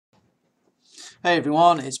Hey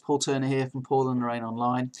everyone, it's Paul Turner here from Paul and Lorraine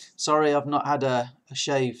Online. Sorry I've not had a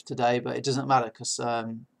shave today, but it doesn't matter because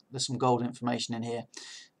there's some gold information in here.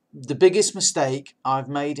 The biggest mistake I've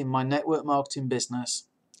made in my network marketing business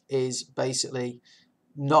is basically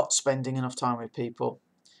not spending enough time with people.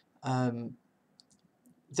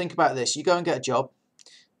 Think about this, you go and get a job.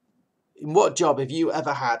 In what job have you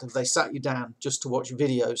ever had have they sat you down just to watch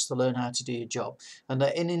videos to learn how to do your job? And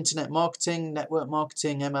in internet marketing, network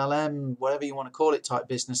marketing, MLM, whatever you want to call it, type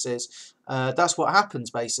businesses, that's what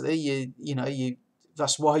happens basically.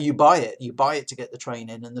 That's why you buy it. You buy it to get the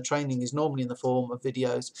training, and the training is normally in the form of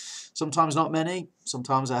videos. Sometimes not many,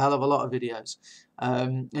 sometimes a hell of a lot of videos.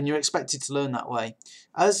 And you're expected to learn that way.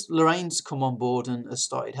 As Lorraine's come on board and has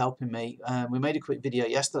started helping me, we made a quick video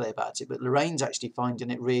yesterday about it, but Lorraine's actually finding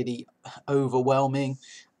it really overwhelming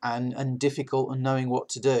and difficult and knowing what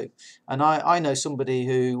to do. And I know somebody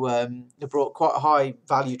who brought quite a high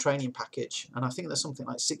value training package, and I think there's something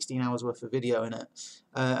like 16 hours worth of video in it,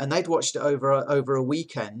 and they'd watched it over a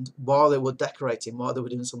weekend while they were decorating, while they were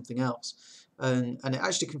doing something else. And it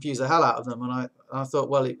actually confused the hell out of them, and I thought,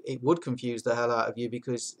 well, it would confuse the hell out of you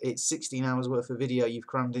because it's 16 hours worth of video you've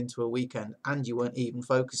crammed into a weekend and you weren't even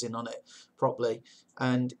focusing on it properly.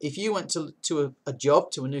 And if you went to a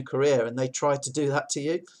job, to a new career, and they tried to do that to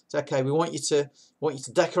you, it's okay, we want you to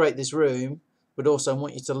decorate this room, but also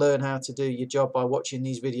want you to learn how to do your job by watching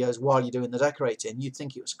these videos while you're doing the decorating, you'd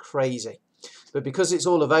think it was crazy. But because it's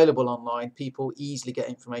all available online, people easily get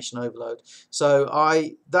information overload. So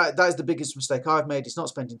that is the biggest mistake I've made, is not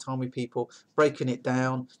spending time with people, breaking it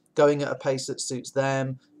down, going at a pace that suits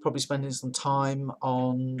them, probably spending some time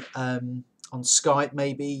on Skype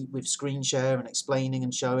maybe with screen share and explaining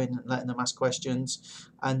and showing and letting them ask questions.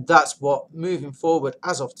 And that's what, moving forward,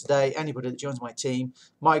 as of today, anybody that joins my team,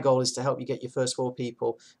 my goal is to help you get your first 4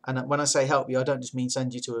 people. And when I say help you, I don't just mean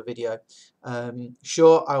send you to a video.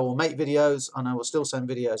 Sure, I will make videos and I will still send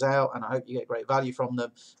videos out, and I hope you get great value from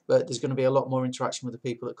them, but there's going to be a lot more interaction with the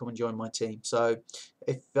people that come and join my team. So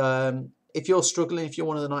if you're struggling, if you're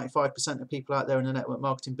one of the 95% of people out there in the network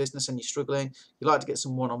marketing business and you're struggling, you'd like to get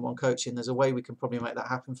some one-on-one coaching, there's a way we can probably make that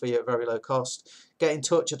happen for you at very low cost. Get in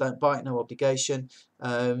touch. I don't bite, no obligation.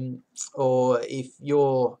 Or if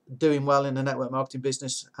you're doing well in the network marketing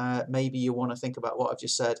business, maybe you want to think about what I've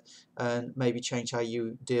just said and maybe change how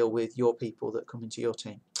you deal with your people that come into your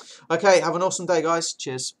team. Okay, have an awesome day, guys.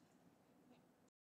 Cheers.